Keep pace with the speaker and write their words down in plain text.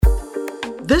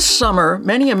This summer,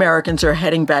 many Americans are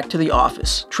heading back to the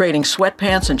office, trading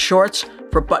sweatpants and shorts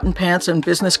for button pants and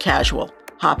business casual,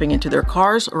 hopping into their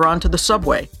cars or onto the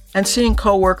subway, and seeing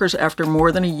coworkers after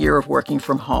more than a year of working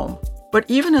from home. But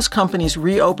even as companies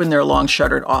reopen their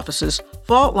long-shuttered offices,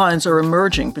 fault lines are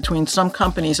emerging between some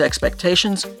companies'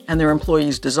 expectations and their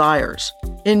employees' desires.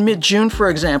 In mid-June, for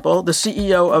example, the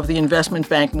CEO of the investment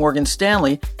bank Morgan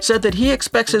Stanley said that he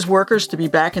expects his workers to be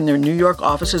back in their New York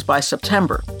offices by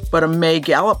September. But a May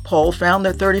Gallup poll found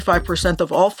that 35%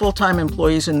 of all full-time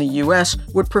employees in the U.S.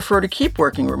 would prefer to keep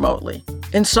working remotely.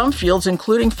 In some fields,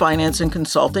 including finance and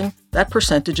consulting, that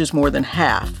percentage is more than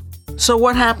half. So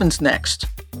what happens next?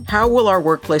 How will our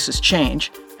workplaces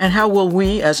change, and how will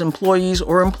we as employees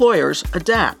or employers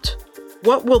adapt?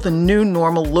 What will the new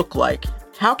normal look like?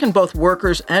 How can both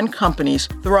workers and companies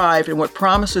thrive in what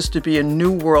promises to be a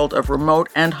new world of remote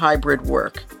and hybrid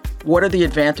work? What are the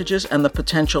advantages and the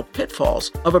potential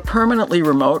pitfalls of a permanently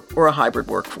remote or a hybrid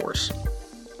workforce?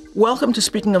 Welcome to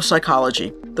Speaking of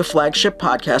Psychology, the flagship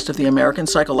podcast of the American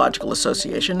Psychological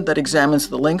Association that examines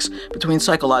the links between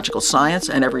psychological science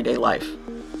and everyday life.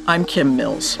 I'm Kim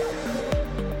Mills.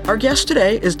 Our guest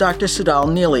today is Dr. Tsedal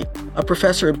Neeley, a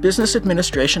professor of business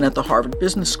administration at the Harvard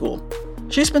Business School.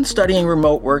 She's been studying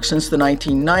remote work since the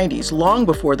 1990s, long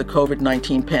before the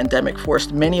COVID-19 pandemic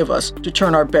forced many of us to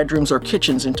turn our bedrooms or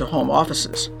kitchens into home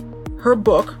offices. Her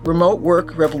book, Remote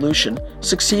Work Revolution: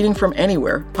 Succeeding from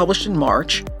Anywhere, published in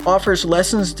March, offers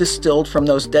lessons distilled from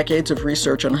those decades of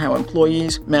research on how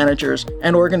employees, managers,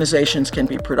 and organizations can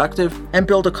be productive and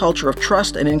build a culture of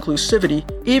trust and inclusivity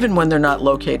even when they're not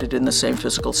located in the same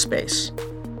physical space.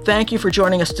 Thank you for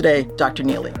joining us today, Dr.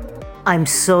 Neeley. I'm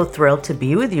so thrilled to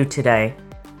be with you today.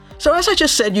 So as I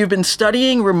just said, you've been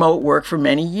studying remote work for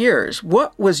many years.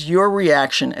 What was your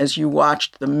reaction as you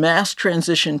watched the mass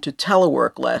transition to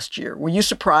telework last year? Were you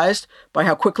surprised by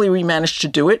how quickly we managed to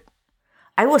do it?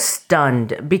 I was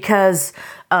stunned because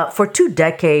for 2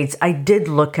 decades, I did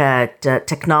look at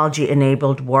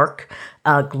technology-enabled work,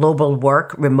 global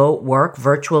work, remote work,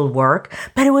 virtual work,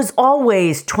 but it was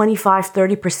always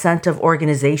 25-30% of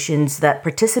organizations that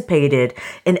participated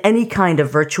in any kind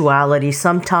of virtuality,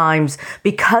 sometimes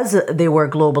because they were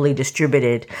globally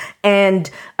distributed. And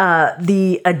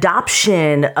the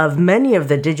adoption of many of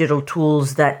the digital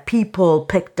tools that people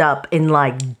picked up in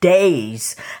like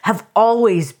days have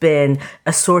always been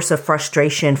a source of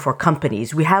frustration for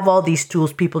companies. We have all these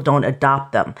tools, people don't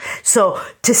adopt them. So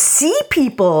to see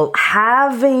people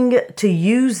having to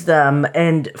use them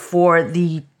and for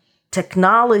the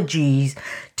technologies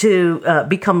to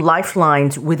become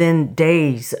lifelines within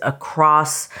days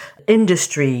across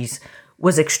industries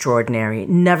was extraordinary.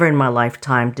 Never in my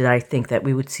lifetime did I think that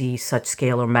we would see such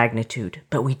scale or magnitude,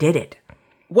 but we did it.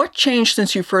 What changed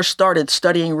since you first started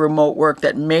studying remote work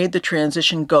that made the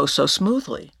transition go so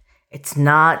smoothly? It's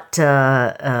not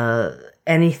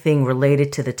anything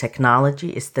related to the technology.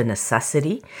 It's the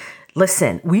necessity.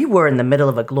 Listen, we were in the middle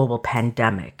of a global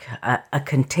pandemic, a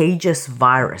contagious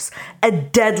virus, a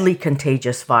deadly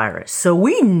contagious virus. So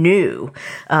we knew,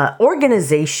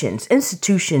 organizations,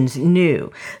 institutions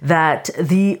knew that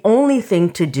the only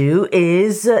thing to do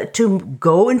is to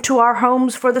go into our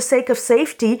homes for the sake of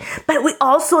safety, but we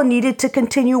also needed to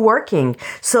continue working.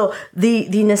 So the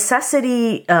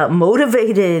necessity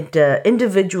motivated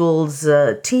individuals,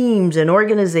 teams, and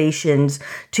organizations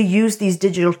to use these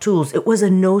digital tools. It was a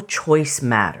no choice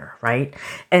matter, right?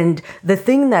 And the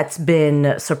thing that's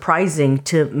been surprising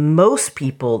to most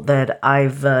people that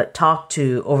I've talked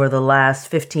to over the last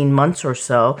 15 months or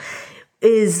so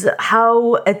is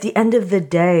how, at the end of the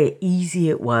day,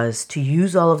 easy it was to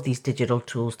use all of these digital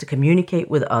tools to communicate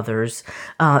with others,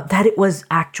 that it was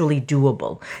actually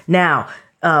doable. Now,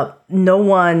 no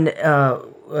one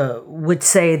would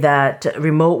say that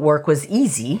remote work was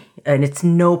easy, and it's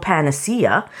no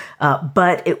panacea,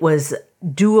 but it was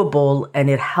doable,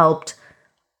 and it helped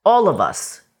all of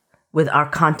us with our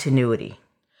continuity.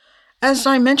 As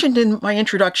I mentioned in my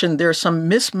introduction, there are some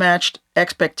mismatched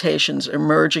expectations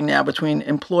emerging now between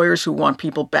employers who want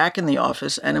people back in the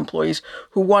office and employees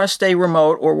who want to stay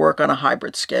remote or work on a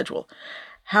hybrid schedule.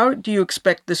 How do you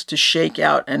expect this to shake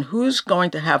out, and who's going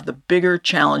to have the bigger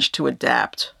challenge to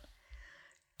adapt?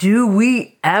 Do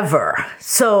we ever?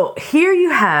 So here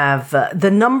you have, the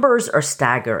numbers are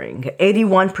staggering.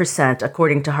 81%,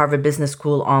 according to Harvard Business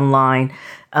School online,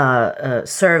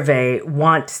 survey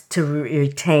want to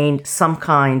retain some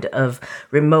kind of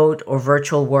remote or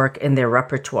virtual work in their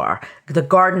repertoire. The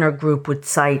Gardner Group would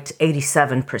cite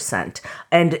 87%.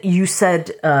 And you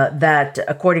said that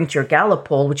according to your Gallup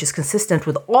poll, which is consistent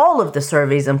with all of the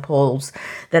surveys and polls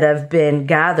that have been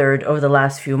gathered over the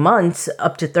last few months,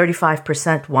 up to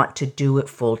 35% want to do it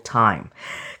full time.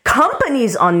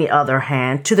 Companies, on the other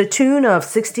hand, to the tune of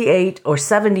 68 or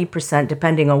 70%,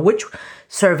 depending on which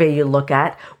survey you look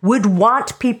at, would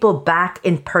want people back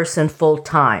in person full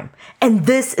time. And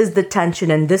this is the tension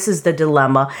and this is the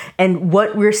dilemma. And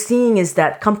what we're seeing is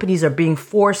that companies are being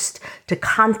forced to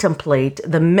contemplate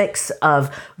the mix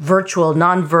of virtual,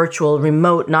 non-virtual,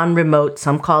 remote, non-remote,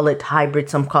 some call it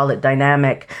hybrid, some call it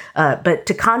dynamic, but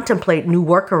to contemplate new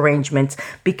work arrangements,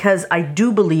 because I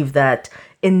do believe that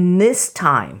in this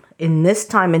time in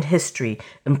history,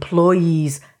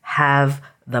 employees have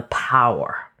the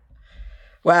power.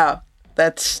 Wow,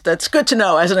 that's good to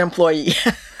know as an employee.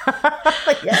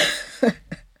 Yes.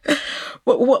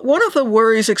 One of the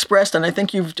worries expressed, and I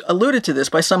think you've alluded to this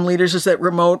by some leaders, is that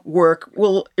remote work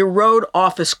will erode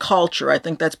office culture. I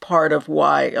think that's part of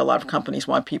why a lot of companies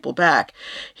want people back.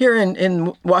 Here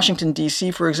in Washington, D.C.,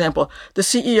 for example, the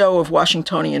CEO of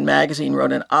Washingtonian Magazine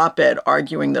wrote an op-ed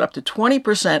arguing that up to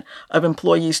 20% of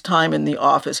employees' time in the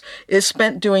office is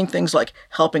spent doing things like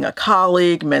helping a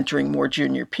colleague, mentoring more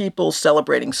junior people,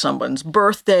 celebrating someone's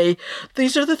birthday.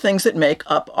 These are the things that make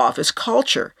up office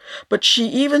culture. But she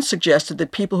even suggested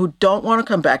that people who don't want to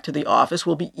come back to the office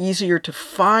will be easier to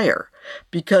fire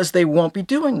because they won't be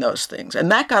doing those things. And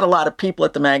that got a lot of people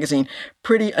at the magazine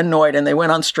pretty annoyed, and they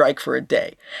went on strike for a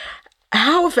day.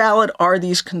 How valid are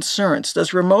these concerns?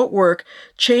 Does remote work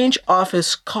change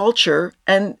office culture?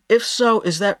 And if so,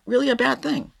 is that really a bad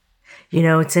thing? You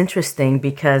know, it's interesting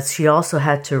because she also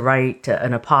had to write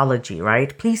an apology,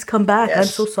 right? Please come back. Yes. I'm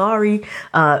so sorry.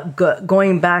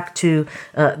 Going back to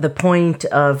the point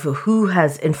of who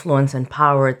has influence and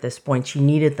power at this point, she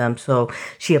needed them. So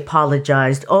she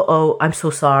apologized. I'm so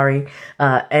sorry.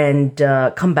 And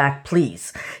come back,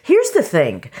 please. Here's the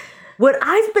thing. What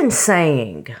I've been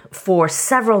saying for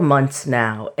several months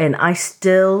now, and I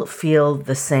still feel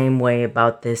the same way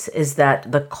about this, is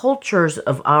that the cultures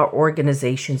of our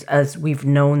organizations as we've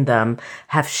known them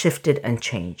have shifted and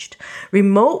changed.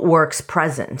 Remote work's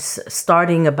presence,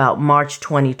 starting about March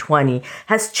 2020,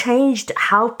 has changed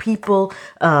how people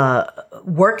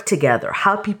work together,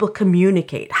 how people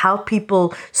communicate, how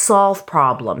people solve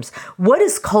problems. What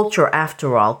is culture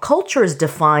after all? Culture is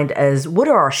defined as what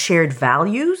are our shared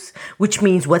values, which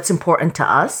means what's important to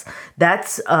us.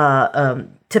 That's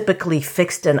typically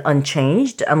fixed and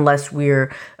unchanged unless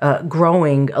we're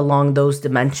growing along those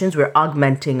dimensions. We're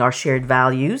augmenting our shared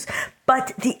values.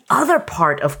 But the other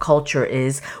part of culture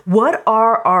is what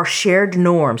are our shared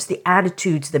norms, the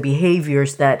attitudes, the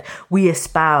behaviors that we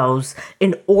espouse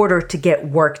in order to get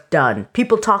work done.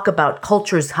 People talk about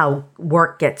cultures, how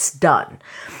work gets done.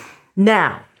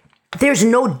 Now, there's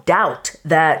no doubt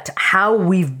that how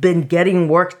we've been getting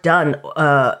work done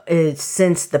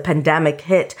since the pandemic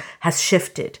hit has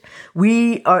shifted.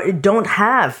 We don't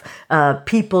have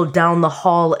people down the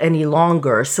hall any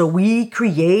longer. So we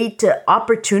create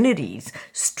opportunities,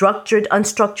 structured,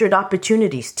 unstructured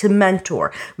opportunities to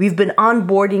mentor. We've been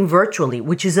onboarding virtually,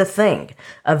 which is a thing.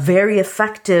 A very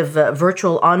effective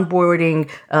virtual onboarding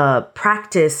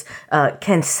practice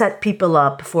can set people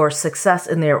up for success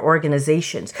in their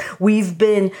organizations. We've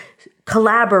been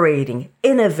collaborating,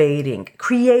 innovating,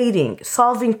 creating,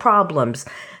 solving problems,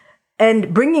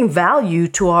 and bringing value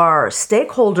to our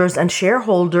stakeholders and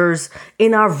shareholders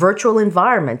in our virtual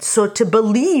environment. So to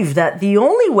believe that the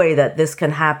only way that this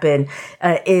can happen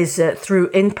is through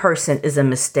in-person is a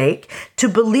mistake. To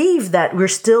believe that we're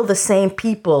still the same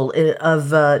people of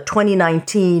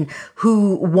 2019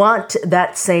 who want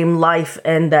that same life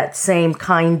and that same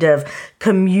kind of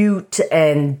commute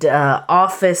and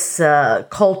office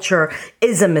culture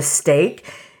is a mistake.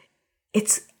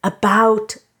 It's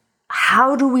about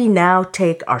how do we now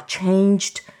take our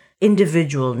changed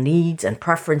individual needs and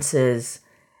preferences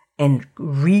and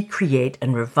recreate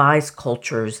and revise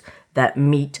cultures that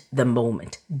meet the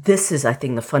moment? This is, I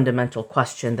think, the fundamental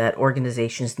question that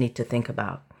organizations need to think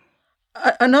about.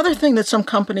 Another thing that some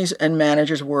companies and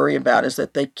managers worry about is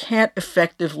that they can't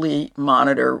effectively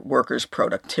monitor workers'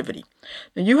 productivity.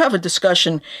 Now, you have a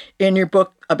discussion in your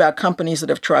book about companies that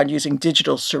have tried using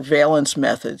digital surveillance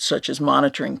methods, such as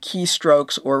monitoring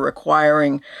keystrokes or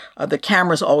requiring the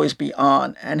cameras always be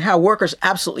on, and how workers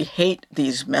absolutely hate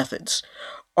these methods.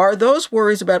 Are those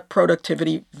worries about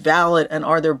productivity valid, and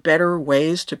are there better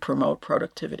ways to promote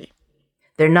productivity?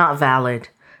 They're not valid.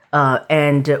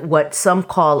 and what some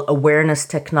call awareness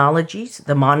technologies,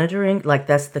 the monitoring, like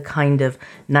that's the kind of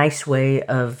nice way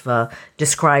of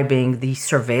describing the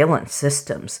surveillance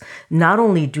systems. Not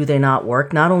only do they not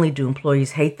work, not only do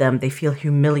employees hate them, they feel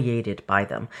humiliated by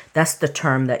them. That's the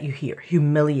term that you hear,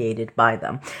 humiliated by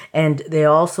them. And they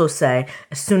also say,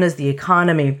 as soon as the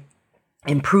economy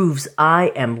improves,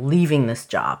 I am leaving this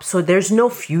job. So there's no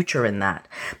future in that.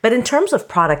 But in terms of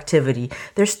productivity,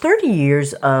 there's 30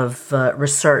 years of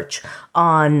research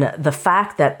on the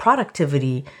fact that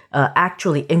productivity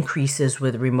actually increases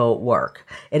with remote work.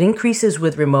 It increases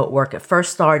with remote work. It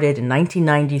first started in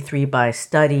 1993 by a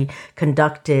study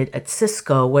conducted at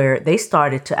Cisco, where they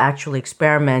started to actually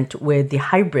experiment with the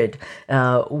hybrid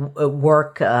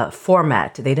work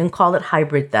format. They didn't call it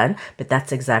hybrid then, but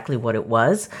that's exactly what it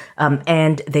was.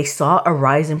 And they saw a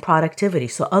rise in productivity.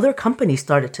 So other companies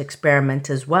started to experiment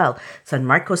as well. Sun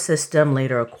Microsystem,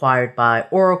 later acquired by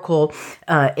Oracle,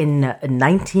 in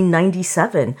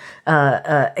 1997,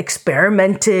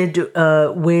 experimented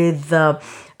with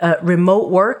remote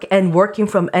work and working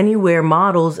from anywhere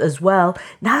models as well.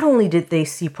 Not only did they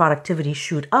see productivity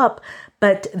shoot up,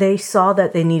 but they saw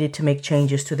that they needed to make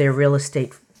changes to their real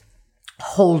estate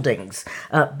holdings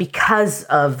because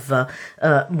of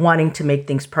wanting to make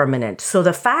things permanent. So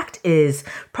the fact is,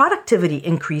 productivity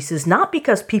increases not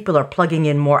because people are plugging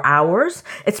in more hours.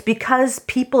 It's because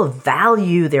people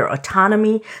value their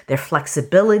autonomy, their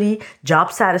flexibility.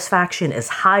 Job satisfaction is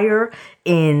higher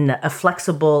in a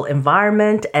flexible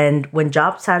environment. And when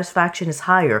job satisfaction is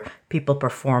higher, people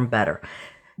perform better.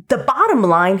 The bottom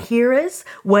line here is,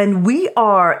 when we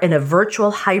are in a virtual,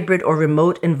 hybrid, or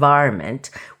remote environment,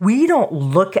 we don't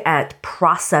look at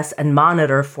process and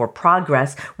monitor for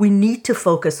progress. We need to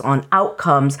focus on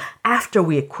outcomes after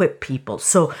we equip people.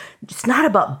 So it's not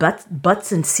about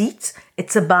butts and seats.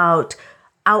 It's about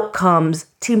outcomes,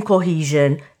 team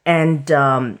cohesion, and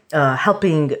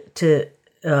helping to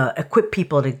equip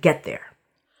people to get there.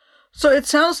 So it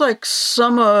sounds like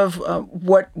some of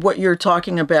what you're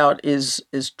talking about is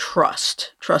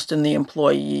trust in the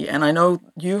employee. And I know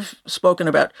you've spoken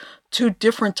about two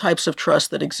different types of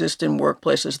trust that exist in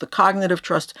workplaces, the cognitive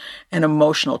trust and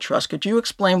emotional trust. Could you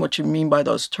explain what you mean by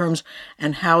those terms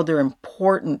and how they're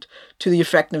important to the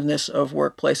effectiveness of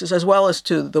workplaces as well as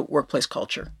to the workplace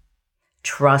culture?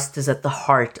 Trust is at the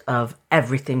heart of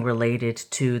everything related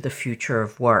to the future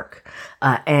of work.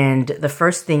 And the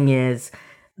first thing is,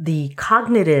 the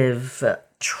cognitive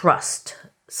trust,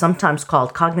 sometimes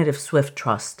called cognitive swift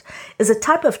trust, is a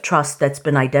type of trust that's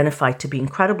been identified to be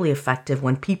incredibly effective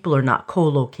when people are not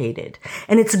co-located.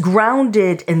 And it's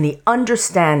grounded in the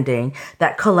understanding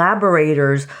that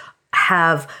collaborators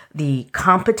have the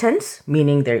competence,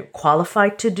 meaning they're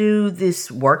qualified to do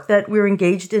this work that we're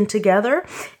engaged in together,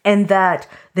 and that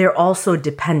they're also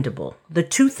dependable. The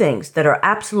two things that are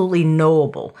absolutely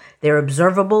knowable: they're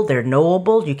observable, they're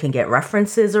knowable. You can get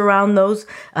references around those.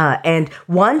 And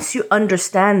once you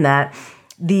understand that,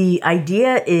 the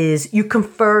idea is you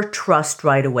confer trust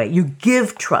right away. You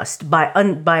give trust by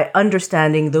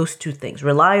understanding those two things,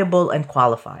 reliable and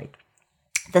qualified.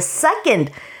 The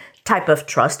second type of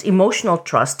trust, emotional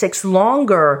trust, takes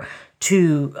longer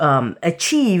to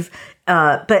achieve,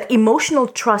 but emotional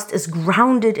trust is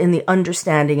grounded in the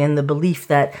understanding and the belief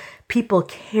that people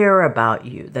care about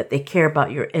you, that they care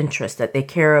about your interests, that they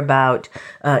care about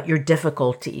your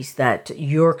difficulties, that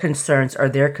your concerns are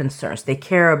their concerns. They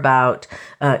care about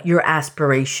your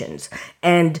aspirations.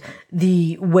 And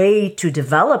the way to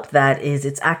develop that is,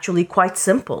 it's actually quite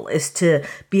simple, is to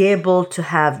be able to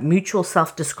have mutual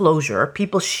self-disclosure,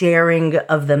 people sharing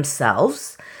of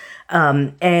themselves.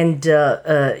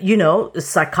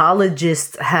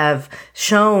 Psychologists have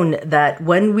shown that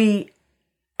when we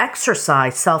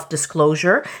exercise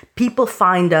self-disclosure, people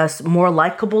find us more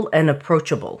likable and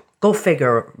approachable. Go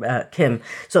figure, Kim.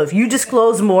 So if you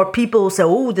disclose more, people will say,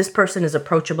 oh, this person is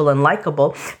approachable and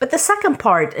likable. But the second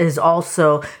part is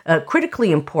also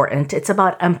critically important. It's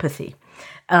about empathy.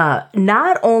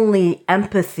 Not only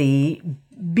empathy,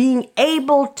 being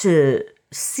able to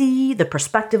see the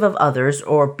perspective of others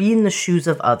or be in the shoes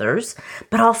of others,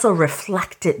 but also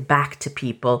reflect it back to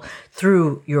people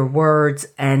through your words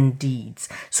and deeds.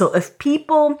 So if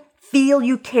people feel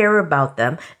you care about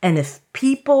them, and if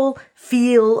people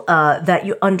feel that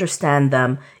you understand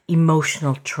them,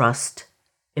 emotional trust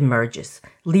emerges.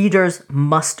 Leaders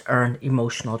must earn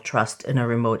emotional trust in a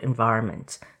remote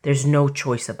environment. There's no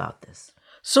choice about this.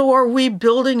 So are we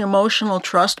building emotional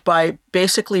trust by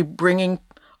basically bringing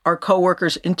our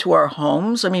coworkers into our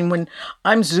homes? I mean, when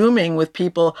I'm Zooming with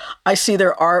people, I see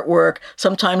their artwork.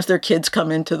 Sometimes their kids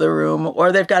come into the room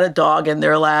or they've got a dog in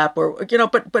their lap or,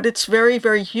 but it's very,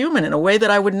 very human in a way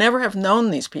that I would never have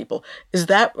known these people.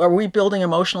 Are we building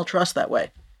emotional trust that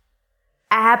way?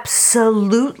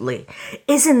 Absolutely.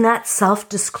 Isn't that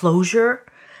self-disclosure?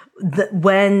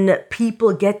 When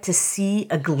people get to see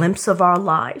a glimpse of our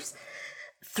lives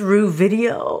through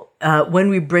video, when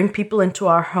we bring people into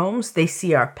our homes, they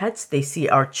see our pets, they see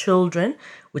our children,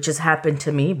 which has happened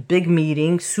to me. Big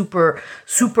meeting, super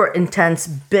intense,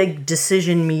 big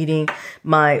decision meeting.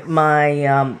 My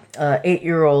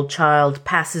 8-year-old child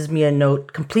passes me a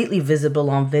note, completely visible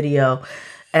on video,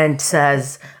 and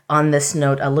says, on this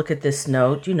note, I look at this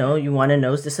note, you want to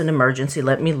know, is this an emergency?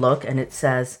 Let me look. And it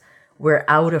says, we're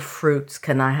out of fruits.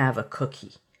 Can I have a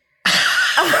cookie?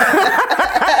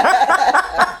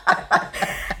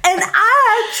 And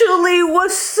I actually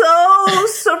was so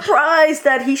surprised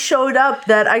that he showed up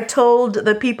that I told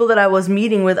the people that I was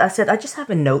meeting with, I said, I just have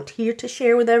a note here to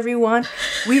share with everyone.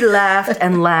 We laughed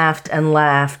and laughed and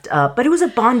laughed. But it was a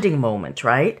bonding moment,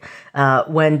 right?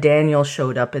 When Daniel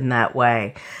showed up in that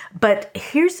way. But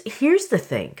here's the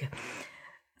thing.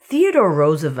 Theodore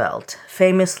Roosevelt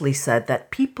famously said that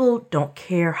people don't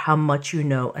care how much you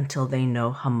know until they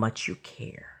know how much you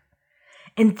care.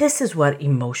 And this is what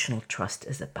emotional trust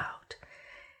is about.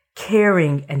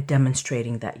 Caring and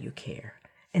demonstrating that you care.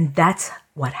 And that's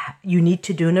what you need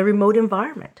to do in a remote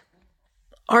environment.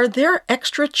 Are there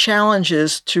extra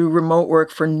challenges to remote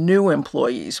work for new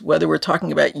employees, whether we're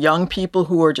talking about young people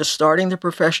who are just starting their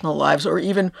professional lives or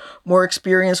even more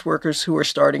experienced workers who are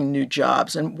starting new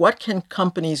jobs? And what can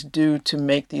companies do to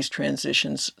make these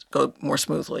transitions go more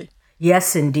smoothly?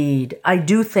 Yes, indeed. I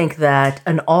do think that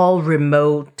an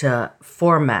all-remote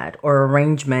format or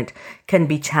arrangement can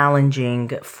be challenging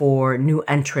for new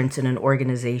entrants in an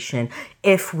organization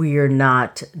if we are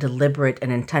not deliberate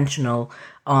and intentional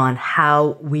on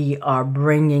how we are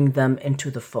bringing them into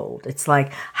the fold. It's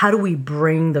like, how do we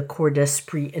bring the corps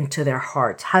d'esprit into their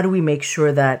hearts? How do we make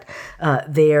sure that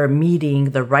they are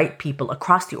meeting the right people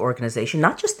across the organization,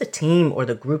 not just the team or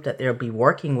the group that they'll be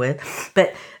working with,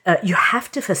 but you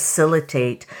have to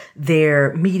facilitate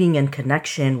their meeting and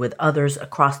connection with others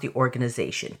across the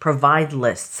organization. Provide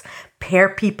lists. Pair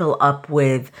people up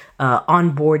with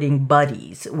onboarding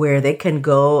buddies where they can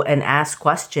go and ask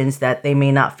questions that they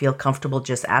may not feel comfortable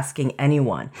just asking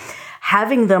anyone.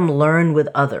 Having them learn with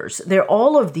others. There are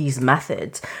all of these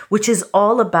methods, which is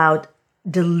all about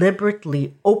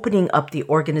deliberately opening up the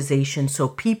organization so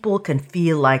people can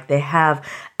feel like they have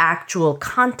actual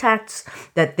contacts,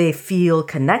 that they feel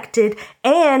connected,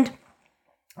 and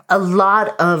a lot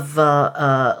of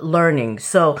learning.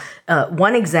 So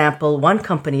one example, one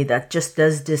company that just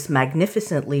does this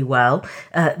magnificently well,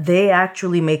 they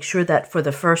actually make sure that for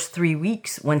the first 3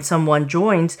 weeks when someone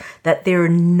joins, that they're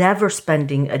never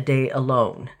spending a day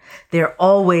alone. They're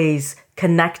always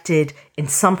connected in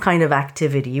some kind of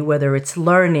activity, whether it's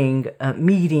learning,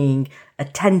 meeting,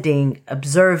 attending,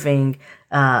 observing,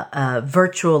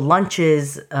 virtual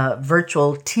lunches,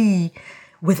 virtual tea,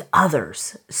 with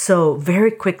others. So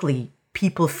very quickly,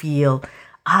 people feel,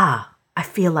 I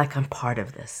feel like I'm part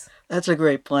of this. That's a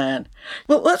great plan.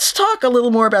 Well, let's talk a little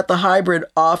more about the hybrid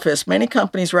office. Many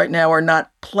companies right now are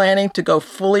not planning to go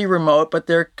fully remote, but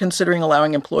they're considering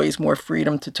allowing employees more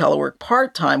freedom to telework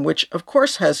part-time, which of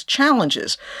course has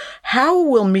challenges. How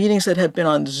will meetings that have been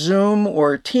on Zoom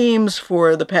or Teams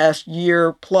for the past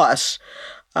year plus,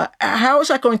 how is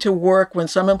that going to work when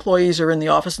some employees are in the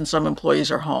office and some employees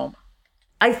are home?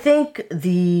 I think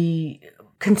the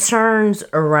concerns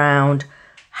around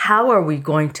how are we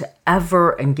going to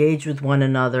ever engage with one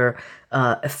another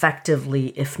effectively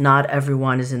if not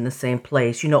everyone is in the same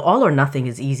place. All or nothing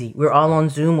is easy. We're all on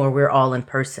Zoom or we're all in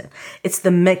person. It's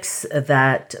the mix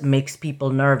that makes people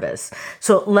nervous.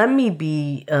 So let me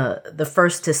be the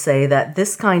first to say that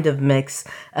this kind of mix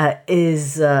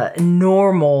is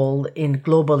normal in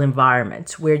global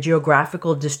environments where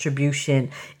geographical distribution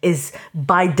is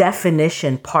by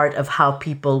definition part of how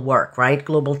people work, right?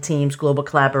 Global teams, global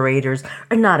collaborators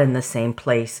are not in the same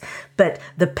place. But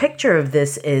the picture of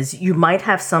this is you might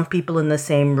have some people in the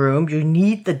same room. You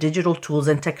need the digital tools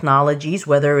and technologies,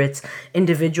 whether it's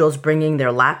individuals bringing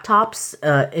their laptops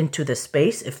into the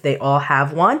space, if they all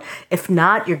have one. If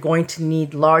not, you're going to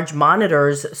need large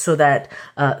monitors so that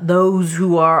those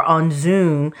who are on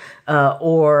Zoom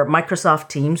or Microsoft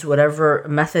Teams, whatever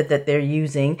method that they're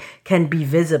using, can be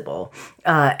visible.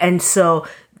 And so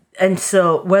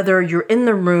whether you're in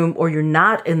the room or you're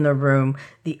not in the room,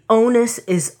 the onus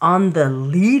is on the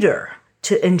leader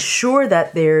to ensure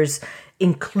that there's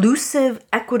inclusive,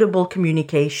 equitable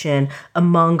communication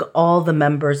among all the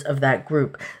members of that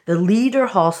group. The leader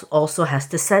also has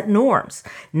to set norms.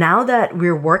 Now that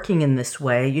we're working in this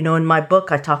way, in my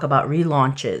book, I talk about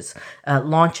relaunches,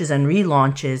 launches and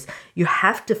relaunches. You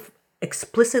have to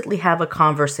explicitly have a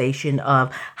conversation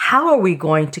of how are we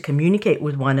going to communicate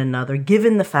with one another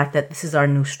given the fact that this is our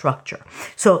new structure.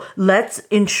 So let's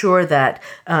ensure that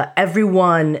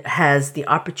everyone has the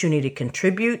opportunity to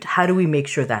contribute. How do we make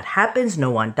sure that happens?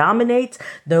 No one dominates.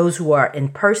 Those who are in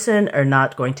person are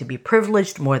not going to be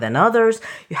privileged more than others.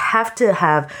 You have to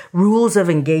have rules of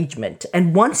engagement.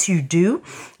 And once you do,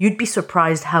 you'd be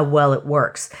surprised how well it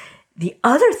works. The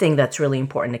other thing that's really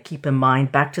important to keep in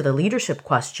mind, back to the leadership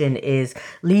question, is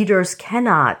leaders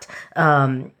cannot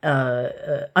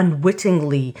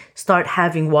unwittingly start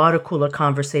having water cooler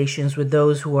conversations with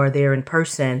those who are there in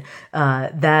person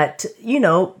that,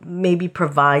 maybe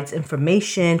provides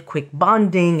information, quick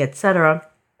bonding, etc.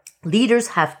 Leaders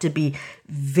have to be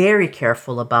very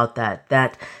careful about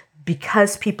that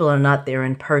because people are not there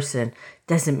in person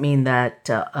doesn't mean that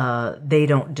they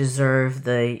don't deserve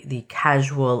the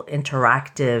casual,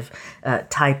 interactive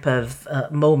type of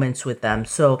moments with them.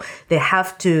 So they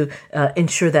have to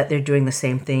ensure that they're doing the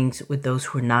same things with those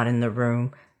who are not in the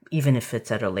room, even if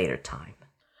it's at a later time.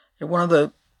 One of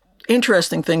the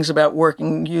interesting things about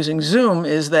working using Zoom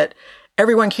is that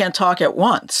everyone can't talk at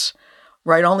once,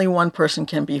 right? Only one person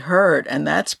can be heard. And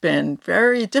that's been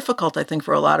very difficult, I think,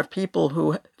 for a lot of people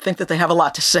who think that they have a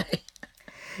lot to say.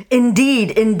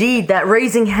 Indeed. That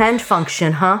raising hand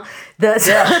function, huh? But,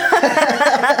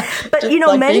 like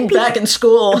many people back in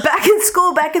school.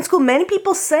 Many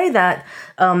people say that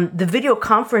the video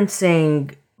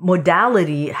conferencing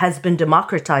modality has been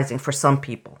democratizing for some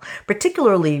people,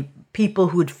 particularly people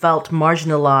who'd felt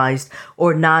marginalized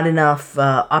or not enough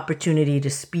opportunity to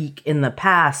speak in the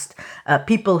past.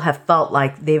 People have felt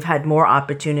like they've had more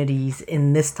opportunities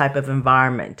in this type of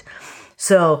environment.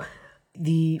 So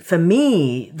for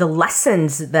me, the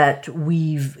lessons that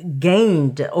we've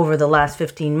gained over the last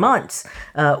 15 months,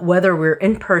 whether we're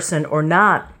in person or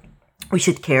not, we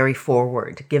should carry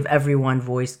forward, give everyone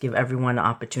voice, give everyone an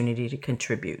opportunity to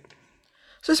contribute.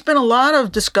 So there's been a lot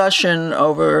of discussion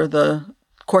over the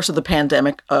course of the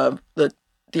pandemic of the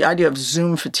idea of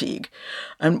Zoom fatigue.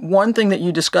 And one thing that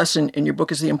you discuss in your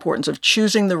book is the importance of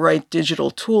choosing the right digital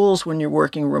tools when you're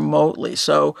working remotely.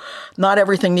 So not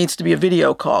everything needs to be a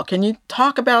video call. Can you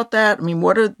talk about that? I mean,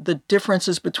 what are the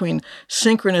differences between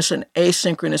synchronous and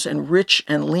asynchronous and rich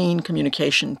and lean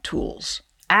communication tools?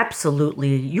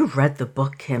 Absolutely. You read the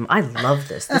book, Kim. I love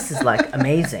this. This is like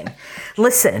amazing.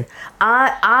 Listen,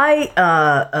 I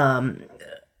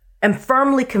am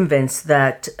firmly convinced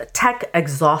that tech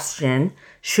exhaustion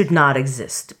should not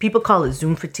exist. People call it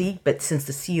Zoom fatigue, but since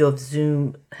the CEO of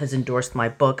Zoom has endorsed my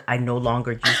book, I no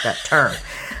longer use that term.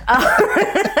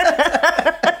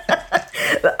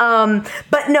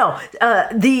 But no,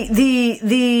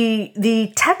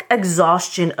 the tech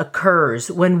exhaustion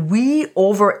occurs when we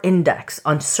over-index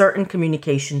on certain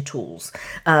communication tools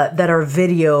that are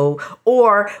video,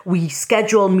 or we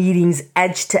schedule meetings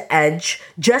edge to edge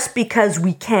just because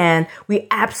we can. We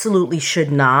absolutely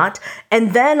should not.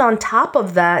 And then on top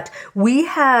of that, we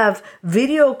have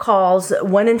video calls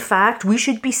when in fact we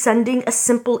should be sending a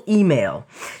simple email.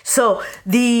 So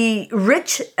the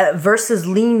rich versus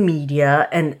lean media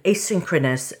and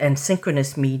asynchronous and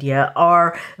synchronous media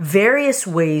are various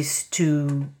ways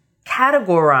to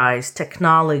categorize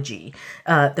technology,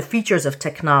 the features of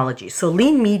technology. So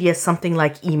lean media is something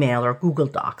like email or Google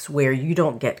Docs, where you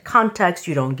don't get context,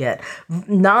 you don't get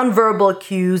nonverbal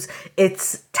cues.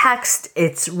 It's text,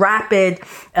 it's rapid,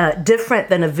 different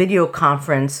than a video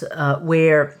conference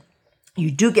where you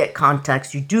do get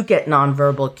context, you do get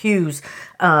nonverbal cues,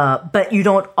 but you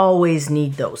don't always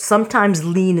need those. Sometimes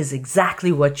lean is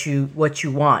exactly what you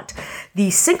want.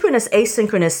 The synchronous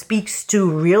asynchronous speaks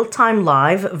to real-time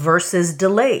live versus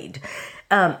delayed.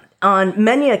 On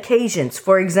many occasions,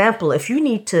 for example, if you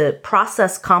need to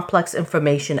process complex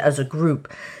information as a group,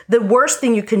 the worst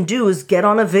thing you can do is get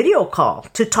on a video call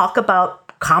to talk about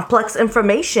complex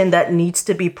information that needs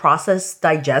to be processed,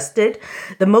 digested.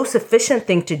 The most efficient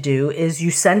thing to do is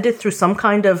you send it through some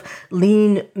kind of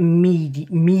lean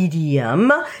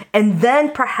medium and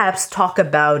then perhaps talk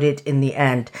about it in the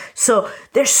end. So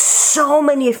there's so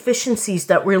many efficiencies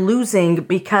that we're losing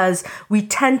because we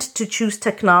tend to choose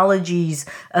technologies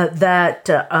that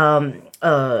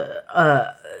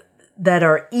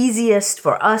are easiest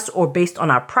for us or based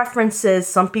on our preferences.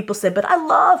 Some people say, but I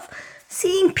love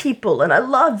seeing people and I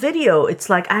love video. It's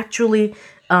like, actually,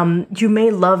 You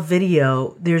may love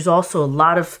video. There's also a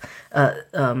lot of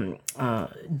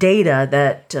data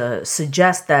that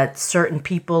suggests that certain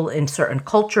people in certain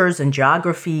cultures and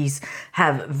geographies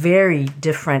have very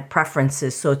different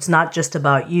preferences. So it's not just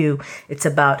about you, it's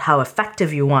about how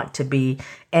effective you want to be.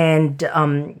 And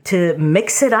to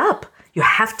mix it up, you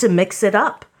have to mix it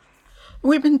up.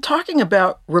 We've been talking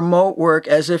about remote work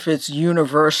as if it's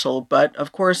universal, but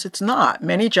of course it's not.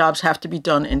 Many jobs have to be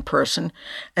done in person,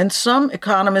 and some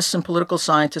economists and political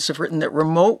scientists have written that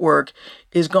remote work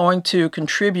is going to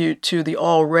contribute to the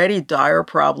already dire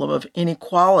problem of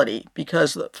inequality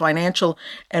because the financial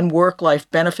and work-life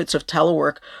benefits of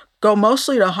telework go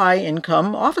mostly to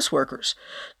high-income office workers.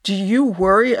 Do you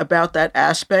worry about that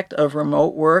aspect of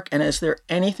remote work, and is there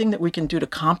anything that we can do to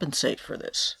compensate for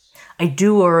this? I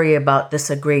do worry about this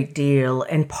a great deal.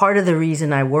 And part of the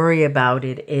reason I worry about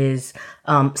it is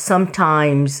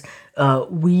sometimes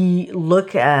we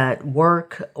look at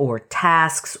work or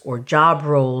tasks or job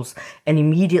roles and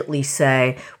immediately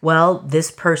say, well,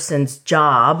 this person's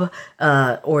job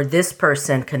or this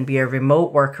person can be a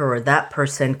remote worker or that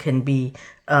person can be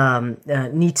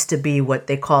needs to be what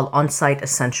they call on-site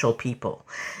essential people.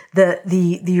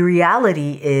 The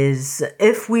reality is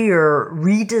if we are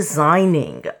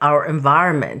redesigning our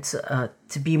environment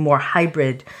to be more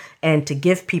hybrid and to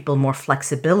give people more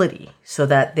flexibility so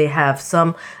that they have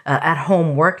some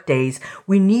at-home work days,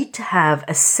 we need to have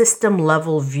a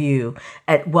system-level view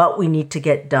at what we need to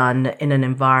get done in an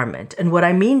environment. And what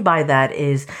I mean by that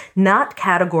is not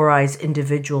categorize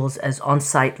individuals as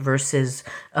on-site versus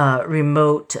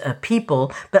remote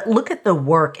people, but look at the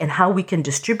work and how we can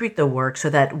distribute the work so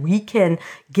that we can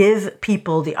give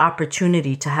people the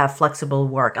opportunity to have flexible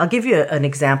work. I'll give you an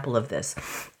example of this.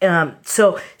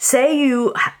 So say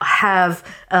you have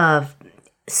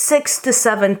 6 to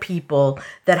 7 people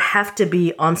that have to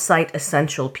be on-site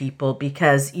essential people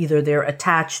because either they're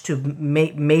attached to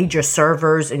major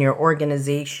servers in your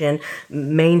organization,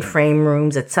 mainframe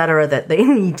rooms, et cetera, that they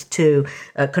need to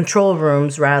control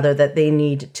rooms, rather, that they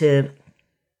need to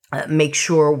make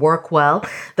sure work well.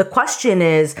 The question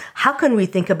is, how can we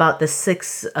think about the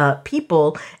 6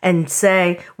 people and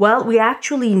say, well, we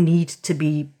actually need to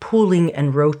be pooling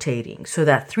and rotating so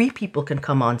that 3 people can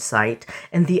come on site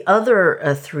and the other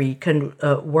 3 can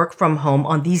work from home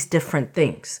on these different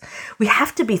things. We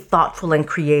have to be thoughtful and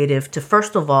creative to,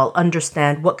 first of all,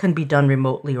 understand what can be done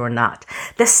remotely or not.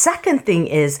 The second thing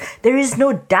is, there is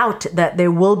no doubt that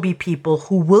there will be people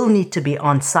who will need to be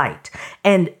on site.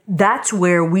 And that's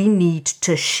where we need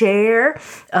to share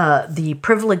the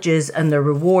privileges and the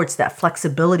rewards that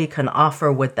flexibility can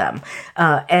offer with them.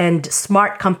 And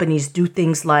smart companies do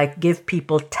things like give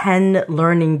people 10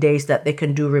 learning days that they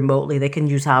can do remotely. They can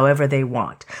use however they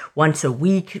want. Once a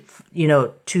week,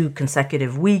 2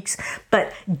 consecutive weeks.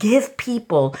 But give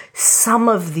people some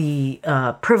of the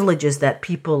privileges that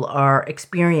people are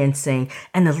experiencing,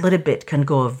 and a little bit can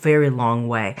go a very long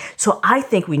way. So I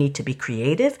think we need to be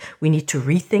creative. We need to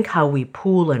rethink how we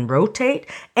pool and rotate,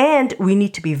 and we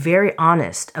need to be very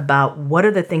honest about what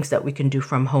are the things that we can do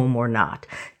from home or not.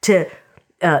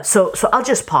 So I'll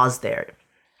just pause there.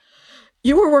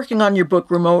 You were working on your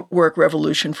book, Remote Work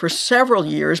Revolution, for several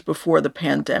years before the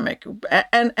pandemic.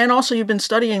 And also you've been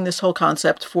studying this whole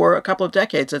concept for a couple of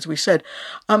decades, as we said.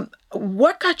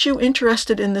 What got you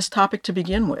interested in this topic to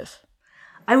begin with?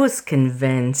 I was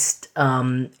convinced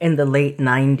in the late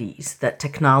 90s that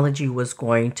technology was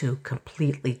going to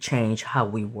completely change how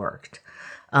we worked.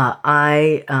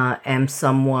 I am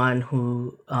someone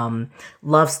who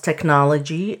loves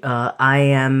technology. I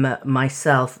am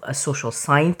myself a social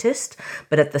scientist,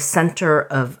 but at the center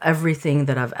of everything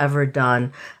that I've ever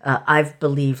done, I've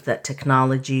believed that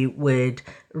technology would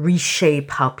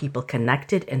reshape how people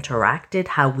connected, interacted,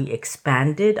 how we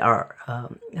expanded our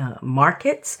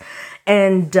markets,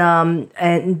 and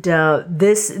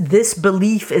this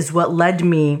belief is what led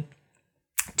me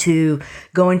to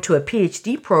go into a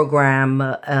PhD program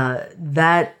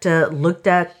that looked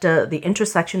at the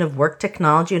intersection of work,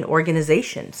 technology, and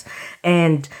organizations.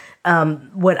 And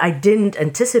what I didn't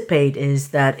anticipate is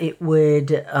that it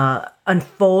would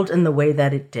unfold in the way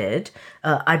that it did.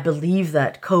 I believe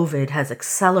that COVID has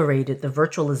accelerated the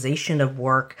virtualization of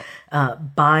work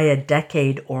by a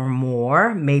decade or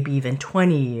more, maybe even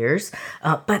 20 years.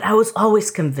 But I was always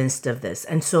convinced of this.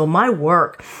 And so my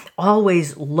work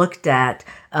always looked at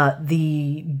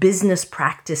the business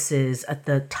practices at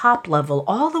the top level,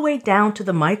 all the way down to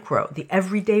the micro, the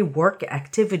everyday work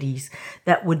activities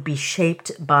that would be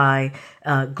shaped by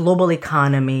global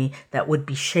economy, that would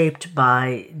be shaped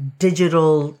by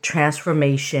digital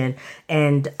transformation.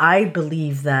 And I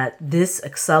believe that this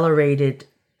accelerated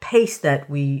pace that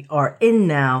we are in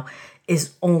now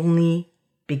is only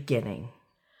beginning.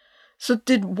 So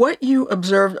did what you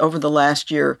observed over the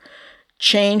last year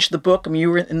change the book? I mean,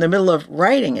 you were in the middle of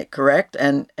writing it, correct?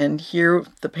 And here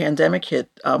the pandemic hit.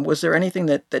 Was there anything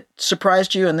that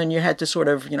surprised you and then you had to sort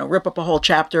of, rip up a whole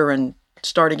chapter and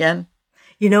start again?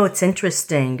 It's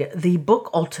interesting. The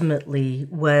book ultimately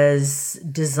was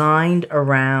designed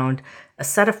around a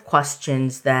set of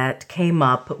questions that came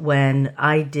up when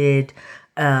I did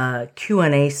a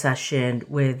Q&A session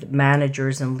with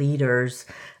managers and leaders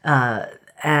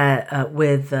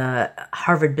with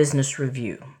Harvard Business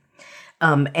Review.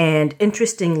 And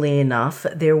interestingly enough,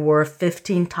 there were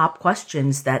 15 top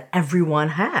questions that everyone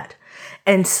had.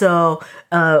 And so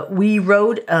we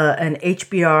wrote an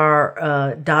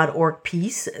HBR.org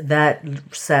piece that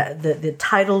said the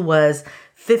title was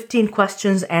 15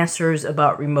 Questions, Answers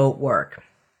About Remote Work.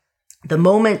 The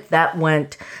moment that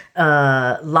went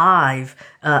live,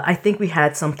 I think we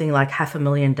had something like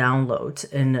 500,000 downloads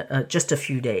in just a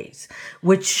few days,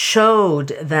 which showed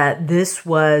that this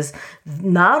was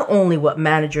not only what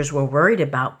managers were worried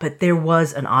about, but there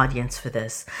was an audience for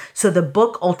this. So the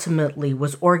book ultimately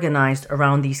was organized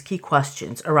around these key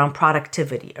questions, around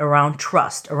productivity, around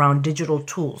trust, around digital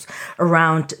tools,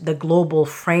 around the global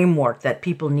framework that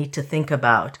people need to think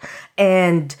about.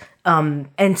 And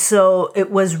so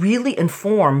it was really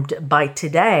informed by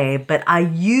today, but I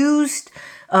used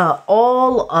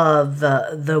all of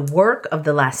the work of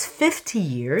the last 50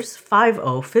 years on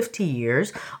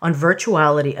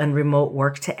virtuality and remote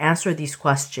work to answer these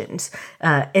questions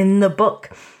in the book.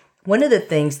 One of the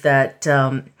things that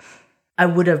I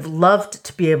would have loved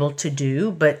to be able to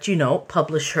do, but,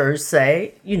 publishers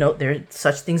say, there are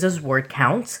such things as word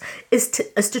counts, is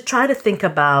to try to think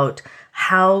about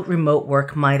how remote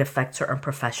work might affect certain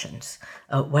professions,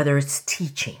 whether it's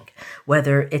teaching,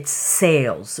 whether it's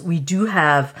sales. We do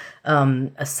have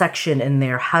a section in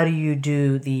there. How do you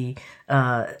do the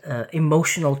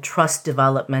emotional trust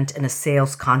development in a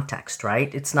sales context,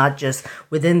 right? It's not just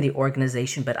within the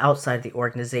organization, but outside the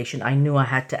organization. I knew I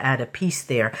had to add a piece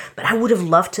there, but I would have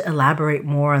loved to elaborate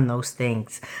more on those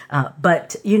things.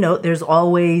 But there's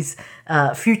always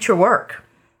future work.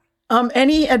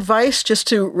 Any advice, just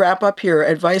to wrap up here,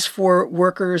 advice for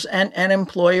workers and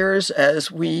employers as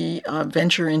we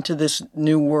venture into this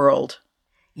new world?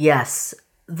 Yes.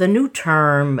 The new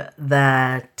term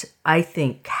that I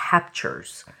think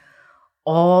captures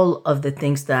all of the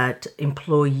things that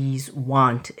employees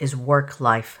want is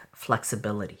work-life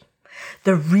flexibility.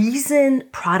 The reason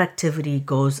productivity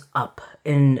goes up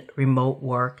in remote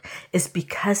work is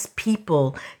because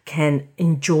people can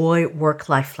enjoy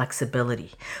work-life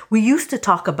flexibility. We used to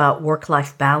talk about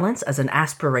work-life balance as an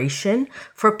aspiration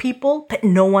for people, but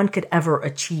no one could ever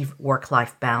achieve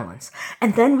work-life balance.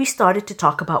 And then we started to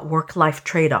talk about work-life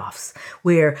trade-offs,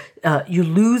 where you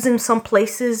lose in some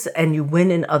places and you win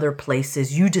in other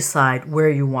places. You decide where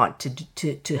you want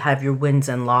to have your wins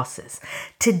and losses.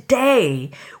 Today,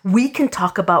 we can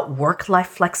talk about work-life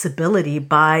flexibility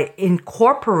by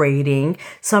incorporating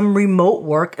some remote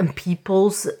work in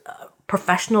people's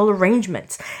professional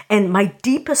arrangements. And my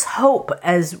deepest hope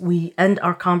as we end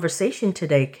our conversation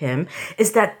today, Kim,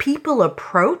 is that people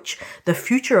approach the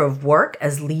future of work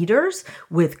as leaders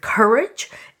with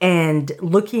courage and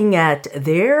looking at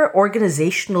their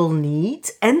organizational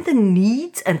needs and the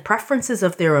needs and preferences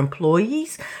of their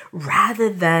employees rather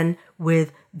than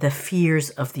with the fears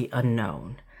of the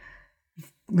unknown.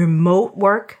 Remote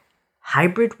work,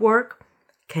 hybrid work,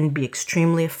 can be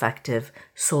extremely effective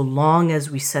so long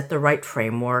as we set the right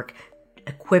framework,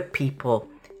 equip people,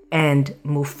 and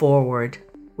move forward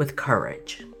with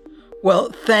courage. Well,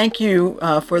 thank you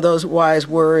for those wise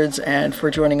words and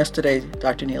for joining us today,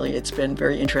 Dr. Neeley. It's been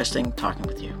very interesting talking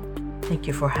with you. Thank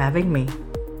you for having me.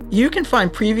 You can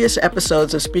find previous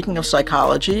episodes of Speaking of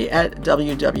Psychology at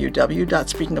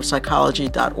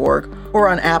www.speakingofpsychology.org or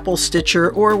on Apple,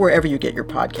 Stitcher, or wherever you get your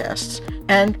podcasts.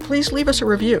 And please leave us a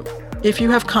review. If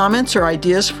you have comments or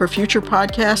ideas for future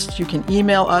podcasts, you can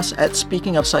email us at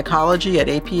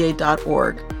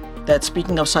speakingofpsychology@apa.org. That's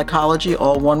Speaking of Psychology,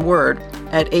 all one word,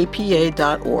 at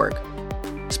apa.org.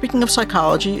 Speaking of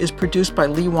Psychology is produced by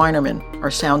Lee Weinerman.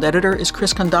 Our sound editor is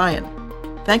Chris Kondayan.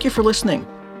 Thank you for listening.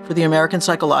 For the American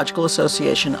Psychological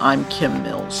Association, I'm Kim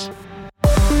Mills.